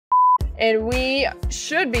and we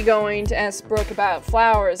should be going to ask Brooke about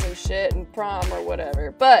flowers and shit and prom or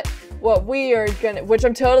whatever. But what we are gonna, which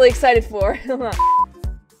I'm totally excited for.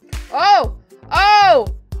 Oh! Oh!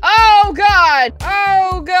 Oh God!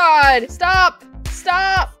 Oh God! Stop!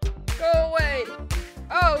 Stop! Go away!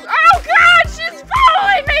 Oh! Oh God! She's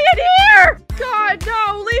following me in here! God,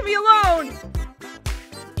 no! Leave me alone!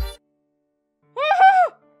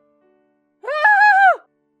 Ah! Ah!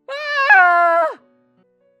 Ah!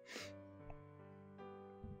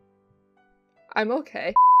 I'm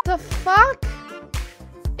okay. The fuck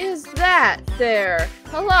is that there?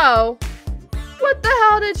 Hello? What the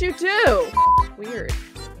hell did you do? Weird.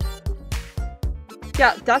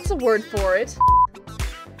 Yeah, that's a word for it.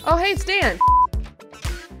 Oh, hey, it's Dan.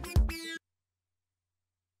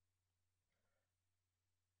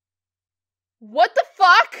 What the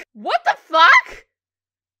fuck? What the fuck?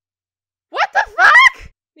 What the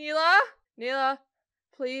fuck? Neela? Neela?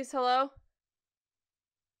 Please, hello?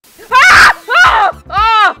 Ah! Oh!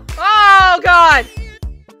 Oh! Oh, God!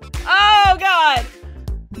 Oh, God!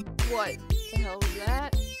 What the hell was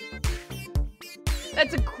that?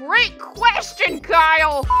 That's a great question,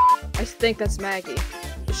 Kyle! I think that's Maggie.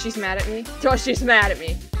 She's mad at me? Oh, she's mad at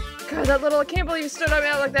me. God, that little, I can't believe you stood up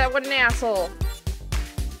like that. What an asshole.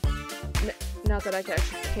 Not that I can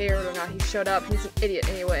actually care whether or not he showed up. He's an idiot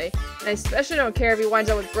anyway. And I especially don't care if he winds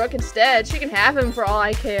up with Brooke instead. She can have him for all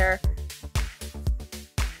I care.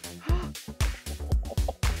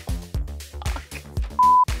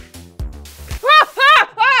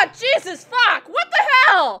 Jesus fuck! What the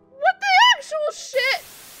hell? What the actual shit?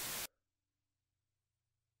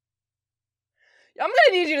 I'm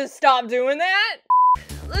gonna need you to stop doing that.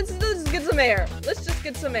 Let's get some air. Let's just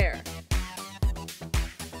get some air.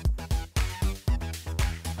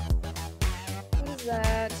 What is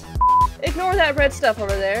that? Ignore that red stuff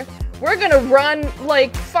over there. We're gonna run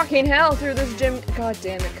like fucking hell through this gym. God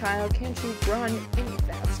damn it, Kyle. Can't you run any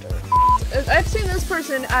faster? I've seen this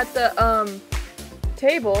person at the,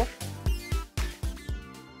 table.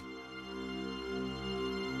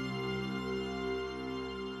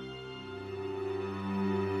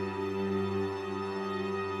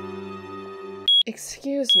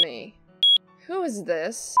 Excuse me. Who is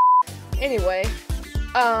this? Anyway,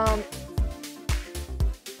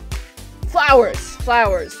 flowers.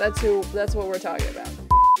 Flowers. That's what we're talking about.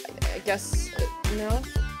 I guess, no?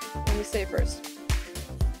 Let me say it first.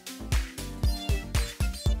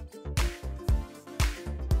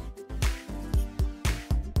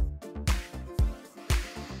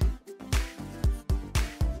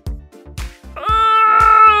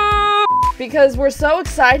 Because we're so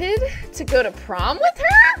excited to go to prom with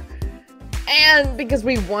her, and because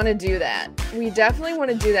we want to do that. We definitely want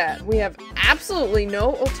to do that. We have absolutely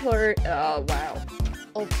no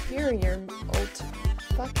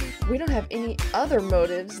we don't have any other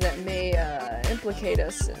motives that may implicate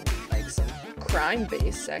us in like some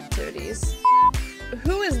crime-based activities.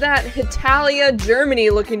 Who is that Italia, Germany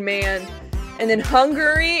looking man? And then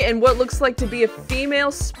Hungary and what looks like to be a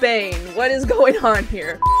female Spain. What is going on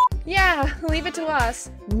here? Yeah, leave it to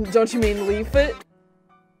us. Don't you mean leave it?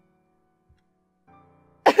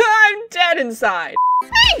 I'm dead inside.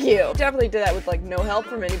 Thank you! Definitely did that with like no help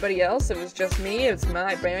from anybody else. It was just me, it was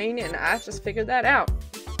my brain, and I just figured that out.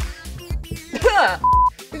 You're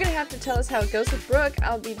gonna have to tell us how it goes with Brooke.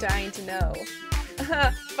 I'll be dying to know.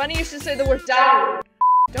 Funny you should say the word dying.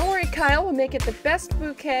 Don't worry, Kyle, we'll make it the best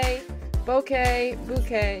bouquet. We'll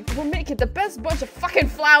make it the best bunch of fucking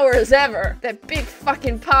flowers ever. That big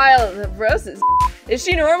fucking pile of roses. Is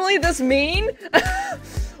she normally this mean?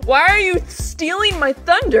 Why are you stealing my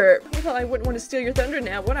thunder? Well, I wouldn't want to steal your thunder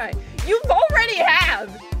now, would I? You already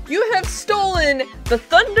have! You have stolen the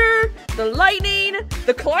thunder, the lightning,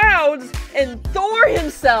 the clouds, and Thor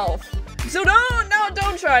himself. So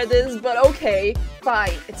don't try this, but okay.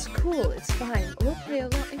 Fine, it's cool, it's fine. We'll play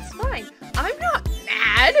along, it's fine. I'm not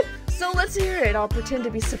mad! So let's hear it. I'll pretend to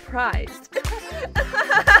be surprised.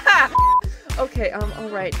 Okay,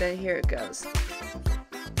 alright then, here it goes.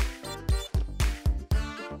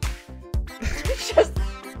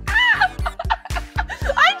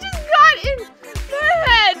 I just got in my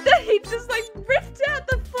head that he just like ripped out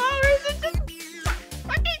the flowers and just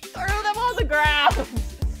fucking threw them on the ground.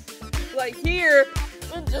 Like here,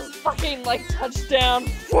 and just fucking like touchdown.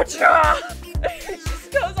 It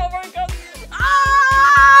just goes over and goes, oh!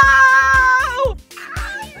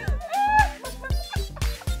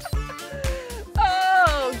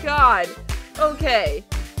 Oh God. Okay.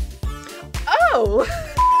 Oh.